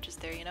through the arches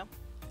there, you know?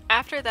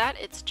 After that,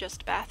 it's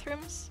just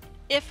bathrooms.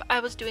 If I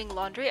was doing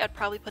laundry, I'd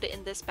probably put it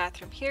in this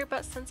bathroom here,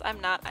 but since I'm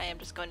not, I am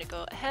just going to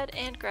go ahead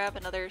and grab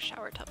another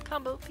shower tub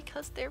combo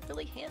because they're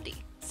really handy.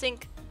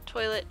 Sink,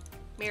 toilet,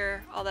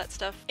 mirror, all that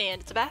stuff,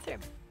 and it's a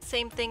bathroom.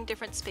 Same thing,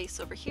 different space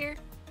over here.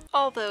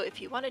 Although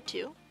if you wanted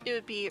to, it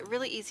would be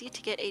really easy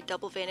to get a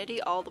double vanity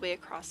all the way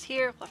across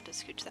here. We'll have to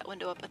scooch that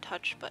window up a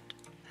touch, but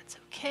that's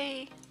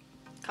okay.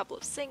 A couple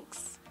of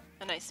sinks,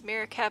 a nice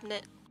mirror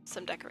cabinet,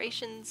 some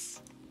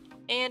decorations,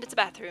 and it's a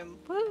bathroom.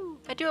 Woo!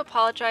 I do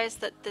apologize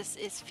that this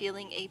is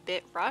feeling a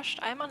bit rushed.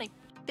 I'm on a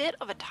bit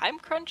of a time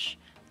crunch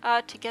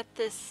to get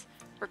this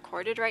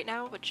recorded right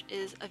now, which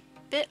is a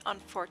bit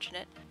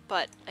unfortunate.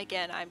 But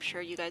again, I'm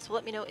sure you guys will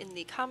let me know in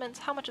the comments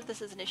how much of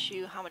this is an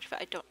issue, how much of it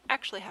I don't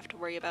actually have to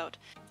worry about.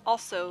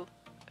 Also,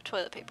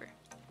 toilet paper.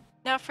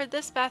 Now for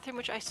this bathroom,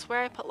 which I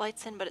swear I put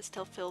lights in, but it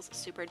still feels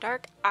super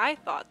dark, I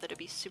thought that it'd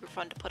be super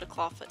fun to put a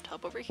clawfoot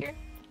tub over here.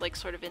 Like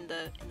sort of in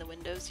the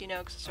windows, you know,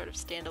 because it's sort of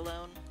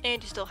standalone.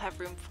 And you still have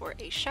room for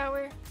a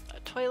shower, a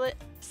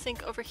toilet,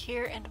 sink over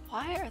here, and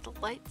why are the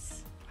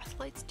lights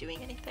doing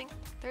anything?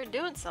 They're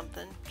doing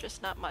something,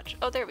 just not much.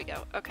 Oh, there we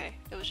go. Okay,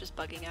 it was just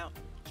bugging out.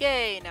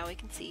 Yay, now we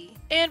can see.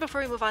 And before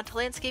we move on to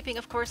landscaping,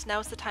 of course, now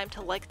is the time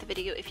to like the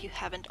video if you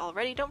haven't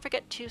already. Don't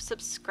forget to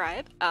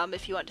subscribe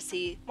if you want to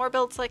see more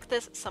builds like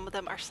this. Some of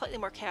them are slightly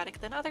more chaotic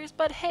than others,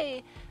 but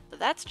hey,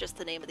 that's just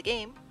the name of the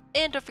game.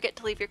 And don't forget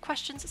to leave your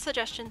questions,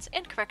 suggestions,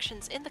 and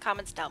corrections in the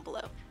comments down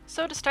below.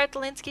 So to start the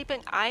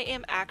landscaping, I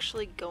am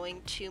actually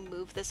going to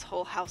move this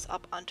whole house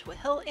up onto a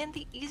hill, and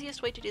the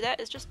easiest way to do that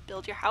is just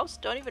build your house,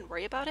 don't even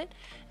worry about it,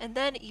 and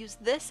then use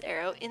this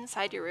arrow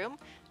inside your room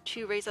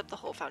to raise up the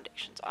whole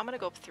foundation. So I'm going to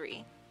go up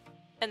 3.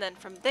 And then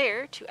from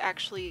there, to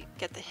actually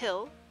get the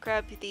hill,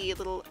 grab the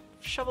little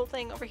shovel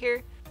thing over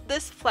here,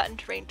 this flattened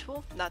terrain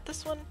tool, not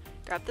this one,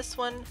 grab this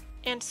one,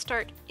 and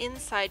start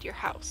inside your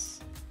house.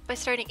 By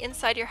starting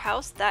inside your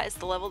house, that is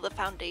the level the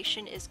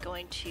foundation is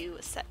going to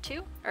set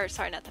to. Or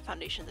sorry, not the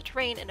foundation, the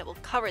terrain, and it will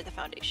cover the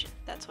foundation.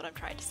 That's what I'm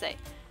trying to say.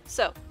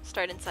 So,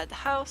 start inside the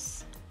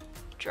house,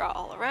 draw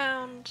all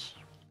around.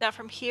 Now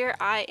from here,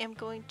 I am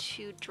going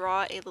to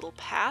draw a little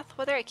path.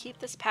 Whether I keep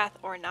this path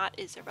or not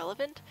is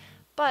irrelevant,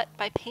 but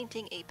by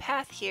painting a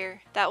path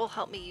here, that will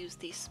help me use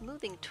the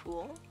smoothing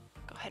tool.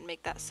 Go ahead and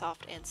make that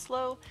soft and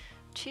slow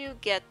to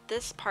get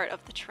this part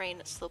of the terrain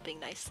sloping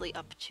nicely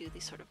up to the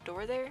sort of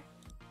door there.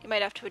 You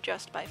might have to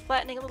adjust by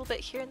flattening a little bit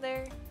here and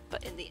there,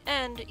 but in the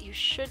end, you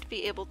should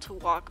be able to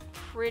walk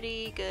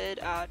pretty good,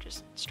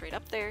 just straight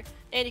up there,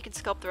 and you can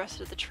sculpt the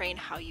rest of the terrain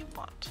how you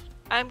want.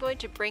 I'm going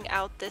to bring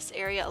out this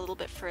area a little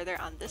bit further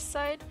on this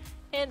side,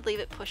 and leave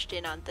it pushed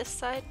in on this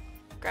side.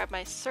 Grab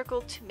my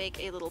circle to make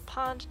a little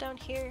pond down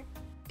here,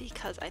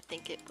 because I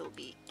think it will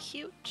be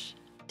cute.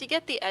 To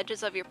get the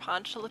edges of your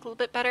pond to look a little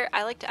bit better,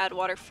 I like to add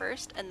water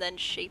first, and then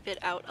shape it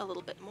out a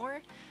little bit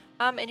more.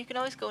 And you can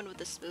always go in with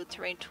the smooth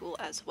terrain tool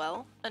as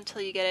well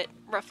until you get it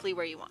roughly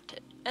where you want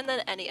it. And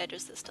then any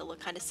edges that still look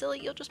kind of silly,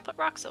 you'll just put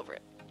rocks over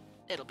it.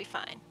 It'll be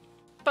fine.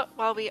 But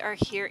while we are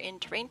here in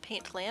terrain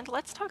paint land,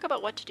 let's talk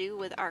about what to do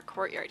with our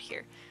courtyard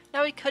here.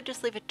 Now we could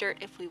just leave it dirt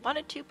if we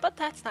wanted to, but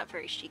that's not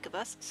very chic of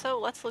us, so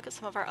let's look at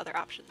some of our other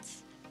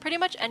options. Pretty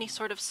much any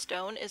sort of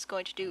stone is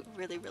going to do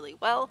really, really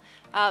well.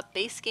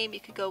 Base game,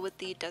 you could go with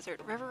the desert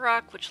river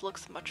rock, which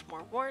looks much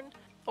more worn,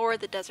 or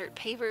the desert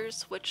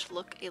pavers, which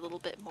look a little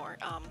bit more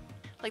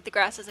like the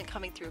grass isn't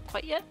coming through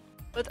quite yet.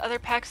 With other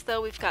packs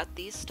though, we've got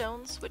these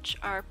stones, which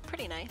are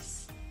pretty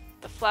nice.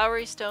 The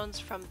flowery stones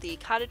from the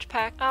cottage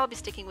pack. I'll be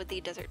sticking with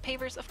the desert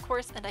pavers, of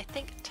course, and I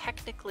think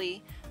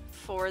technically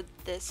for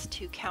this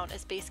to count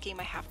as base game,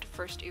 I have to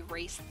first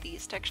erase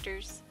these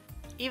textures.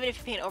 Even if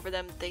you paint over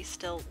them, they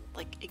still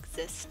like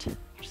exist,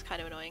 which is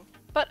kind of annoying.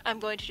 But I'm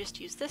going to just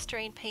use this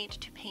terrain paint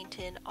to paint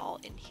in all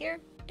in here.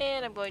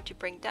 And I'm going to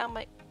bring down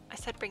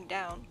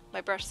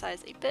my brush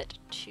size a bit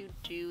to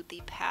do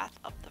the path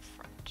up the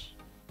front.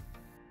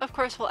 Of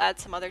course, we'll add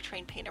some other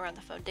terrain paint around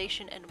the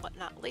foundation and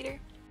whatnot later.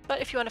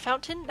 But if you want a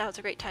fountain, now's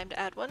a great time to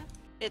add one.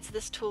 It's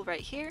this tool right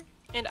here,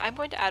 and I'm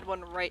going to add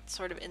one right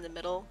sort of in the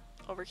middle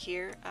over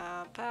here,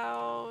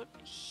 about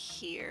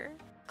here.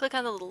 Click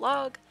on the little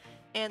log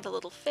and the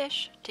little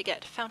fish to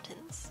get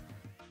fountains.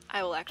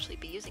 I will actually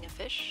be using a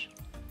fish.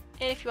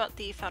 And if you want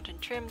the fountain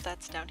trim,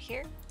 that's down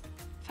here.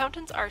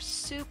 Fountains are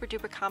super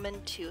duper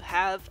common to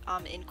have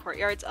in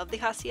courtyards of the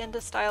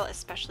Hacienda style,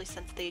 especially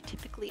since they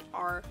typically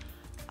are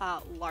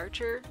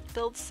larger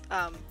builds,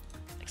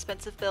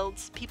 expensive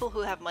builds. People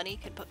who have money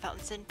can put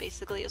fountains in,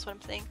 basically, is what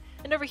I'm saying.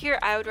 And over here,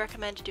 I would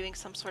recommend doing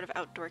some sort of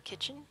outdoor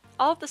kitchen.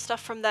 All of the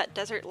stuff from that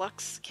Desert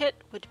Luxe kit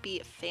would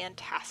be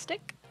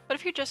fantastic, but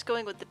if you're just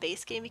going with the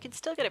base game, you can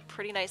still get a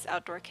pretty nice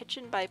outdoor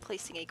kitchen by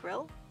placing a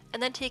grill,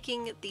 and then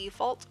taking the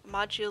Vault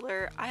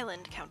modular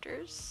island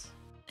counters.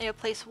 You'll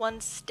place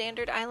one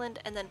standard island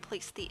and then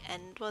place the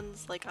end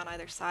ones like on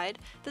either side.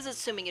 This is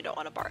assuming you don't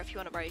want a bar. If you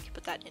want a bar, you can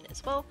put that in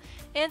as well.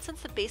 And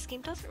since the base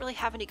game doesn't really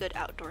have any good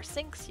outdoor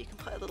sinks, you can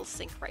put a little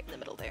sink right in the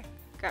middle there.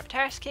 Grab a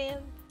trash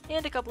can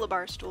and a couple of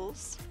bar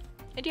stools,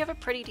 and you have a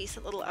pretty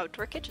decent little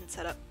outdoor kitchen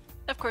setup.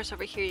 Of course,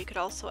 over here you could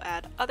also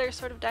add other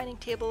sort of dining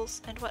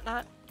tables and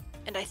whatnot.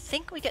 And I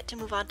think we get to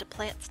move on to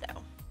plants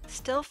now.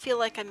 Still feel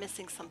like I'm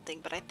missing something,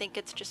 but I think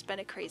it's just been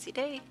a crazy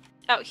day.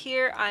 Out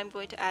here, I'm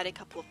going to add a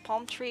couple of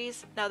palm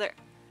trees. Now there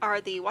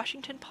are the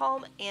Washington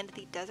palm and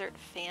the desert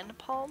fan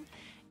palm,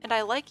 and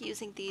I like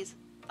using these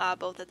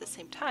both at the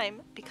same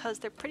time because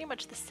they're pretty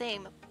much the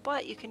same,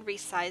 but you can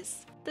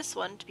resize this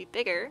one to be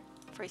bigger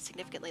for a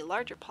significantly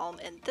larger palm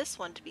and this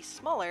one to be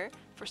smaller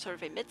for sort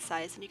of a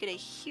mid-size, and you get a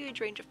huge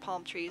range of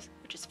palm trees,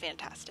 which is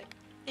fantastic.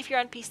 If you're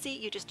on PC,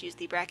 you just use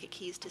the bracket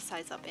keys to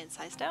size up and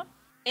size down.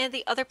 And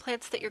the other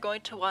plants that you're going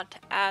to want to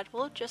add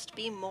will just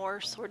be more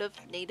sort of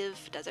native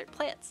desert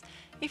plants.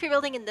 If you're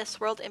building in this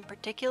world in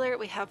particular,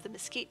 we have the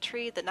mesquite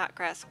tree, the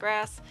knotgrass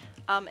grass,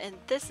 and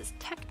this is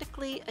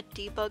technically a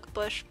debug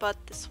bush, but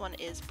this one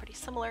is pretty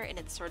similar in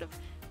its sort of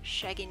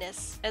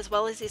shagginess, as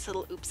well as these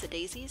little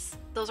oopsie-daisies.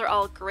 Those are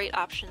all great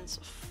options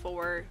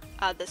for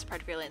this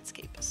part of your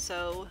landscape.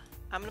 So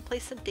I'm going to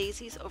place some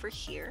daisies over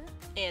here,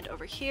 and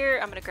over here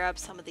I'm going to grab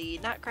some of the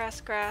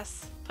knotgrass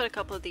grass, put a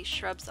couple of these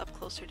shrubs up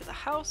closer to the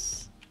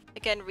house.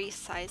 Again,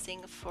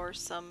 resizing for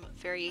some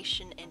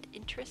variation and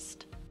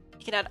interest.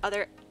 You can add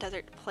other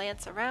desert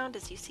plants around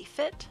as you see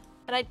fit,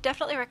 and I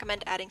definitely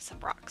recommend adding some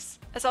rocks.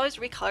 As always,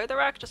 recolor the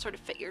rock to sort of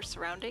fit your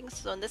surroundings,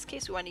 so in this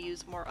case we want to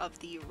use more of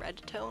the red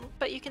tone,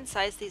 but you can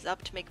size these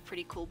up to make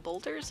pretty cool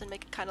boulders and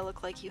make it kind of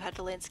look like you had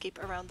to landscape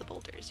around the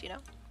boulders, you know?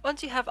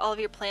 Once you have all of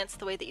your plants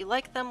the way that you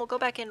like them, we'll go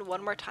back in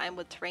one more time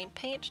with terrain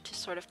paint to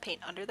sort of paint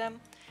under them.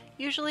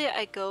 Usually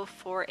I go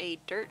for a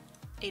dirt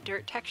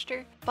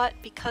texture, but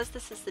because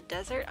this is the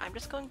desert, I'm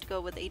just going to go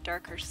with a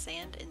darker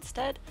sand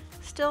instead.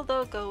 Still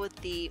though, go with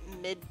the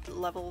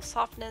mid-level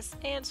softness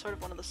and sort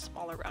of one of the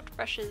smaller round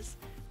brushes,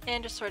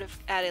 and just sort of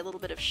add a little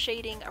bit of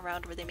shading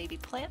around where they may be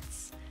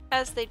plants.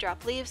 As they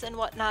drop leaves and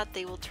whatnot,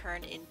 they will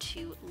turn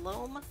into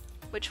loam,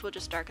 which will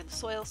just darken the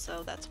soil,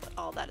 so that's what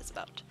all that is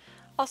about.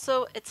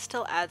 Also, it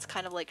still adds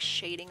kind of like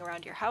shading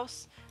around your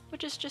house,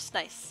 which is just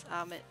nice.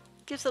 It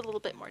gives it a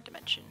little bit more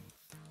dimension.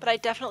 But I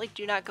definitely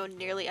do not go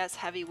nearly as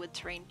heavy with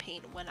terrain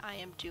paint when I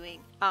am doing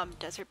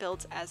desert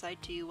builds as I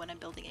do when I'm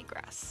building in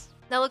grass.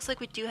 Now it looks like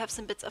we do have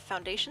some bits of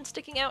foundation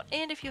sticking out,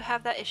 and if you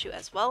have that issue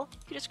as well,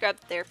 you just grab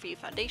the There For You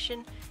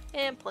foundation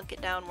and plunk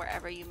it down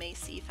wherever you may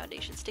see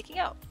foundation sticking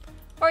out.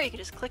 Or you can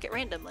just click at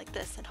random like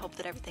this and hope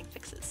that everything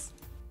fixes.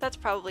 That's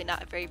probably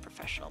not a very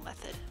professional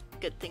method.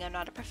 Good thing I'm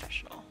not a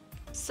professional.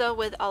 So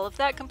with all of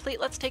that complete,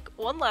 let's take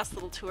one last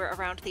little tour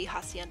around the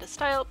Hacienda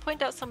style,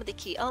 point out some of the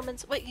key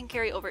elements, what you can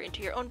carry over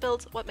into your own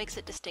builds, what makes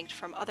it distinct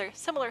from other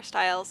similar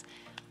styles,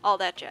 all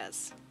that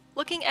jazz.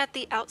 Looking at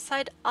the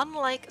outside,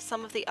 unlike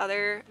some of the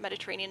other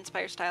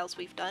Mediterranean-inspired styles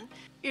we've done,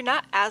 you're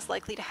not as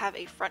likely to have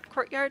a front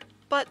courtyard,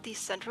 but the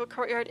central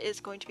courtyard is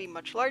going to be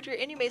much larger,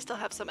 and you may still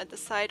have some at the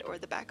side or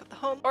the back of the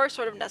home, or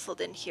sort of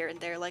nestled in here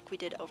and there like we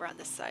did over on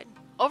this side.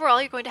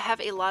 Overall, you're going to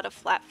have a lot of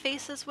flat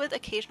faces with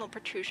occasional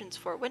protrusions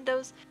for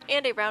windows,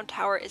 and a round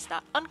tower is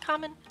not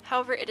uncommon,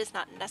 however it is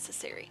not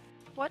necessary.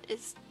 What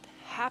is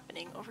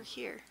happening over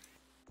here?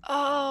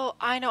 Oh,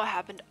 I know what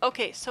happened.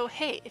 Okay, so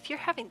hey, if you're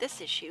having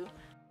this issue,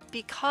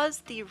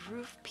 because the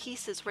roof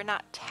pieces were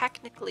not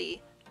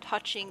technically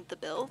touching the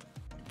build,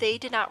 they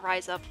did not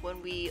rise up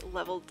when we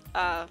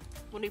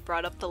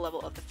brought up the level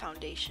of the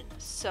foundation.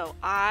 So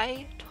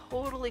I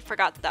totally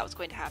forgot that that was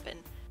going to happen.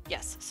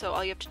 Yes, so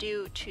all you have to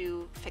do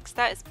to fix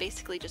that is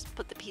basically just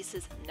put the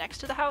pieces next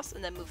to the house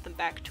and then move them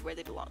back to where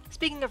they belong.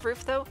 Speaking of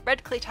roof though,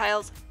 red clay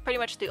tiles, pretty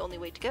much the only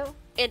way to go.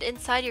 And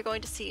inside you're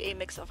going to see a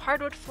mix of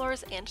hardwood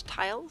floors and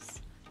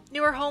tiles.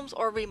 Newer homes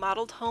or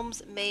remodeled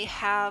homes may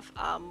have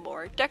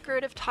more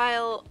decorative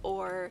tile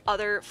or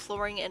other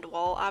flooring and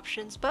wall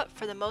options, but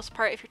for the most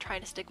part, if you're trying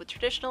to stick with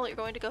traditional, you're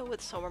going to go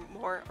with some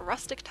more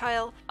rustic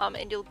tile,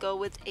 and you'll go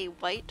with a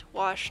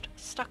whitewashed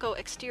stucco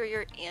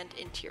exterior and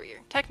interior.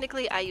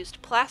 Technically, I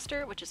used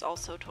plaster, which is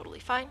also totally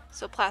fine,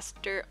 so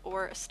plaster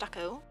or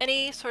stucco.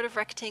 Any sort of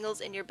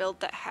rectangles in your build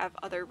that have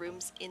other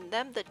rooms in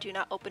them that do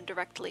not open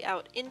directly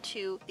out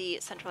into the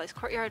centralized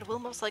courtyard will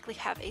most likely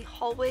have a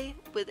hallway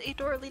with a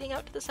door leading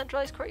out to the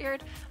centralized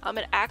courtyard.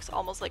 It acts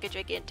almost like a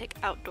gigantic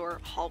outdoor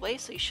hallway,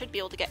 so you should be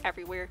able to get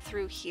everywhere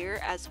through here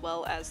as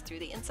well as through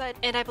the inside.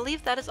 And I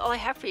believe that is all I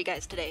have for you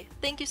guys today.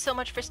 Thank you so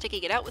much for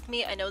sticking it out with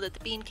me. I know that the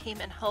bean came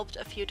and helped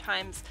a few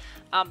times.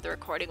 The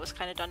recording was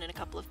kind of done in a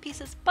couple of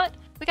pieces, but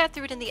we got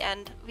through it in the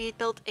end. We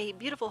built a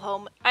beautiful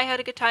home. I had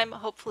a good time.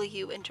 Hopefully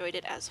you enjoyed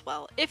it as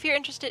well. If you're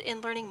interested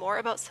in learning more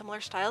about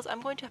similar styles,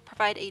 I'm going to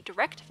provide a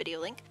direct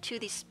video link to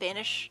the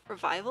Spanish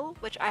Revival,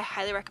 which I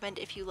highly recommend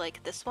if you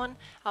like this one.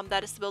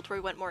 That is the build where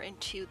we went more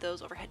into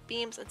those overhead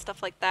beams and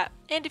stuff like that.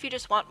 And if you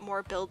just want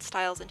more build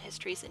styles and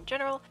histories in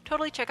general,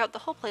 totally check out the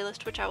whole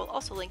playlist, which I will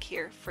also link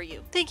here for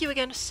you. Thank you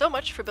again so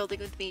much for building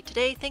with me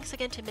today. Thanks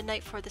again to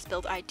Midnight for this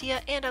build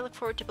idea, and I look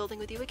forward to building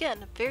with you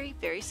again very,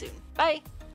 very soon. Bye!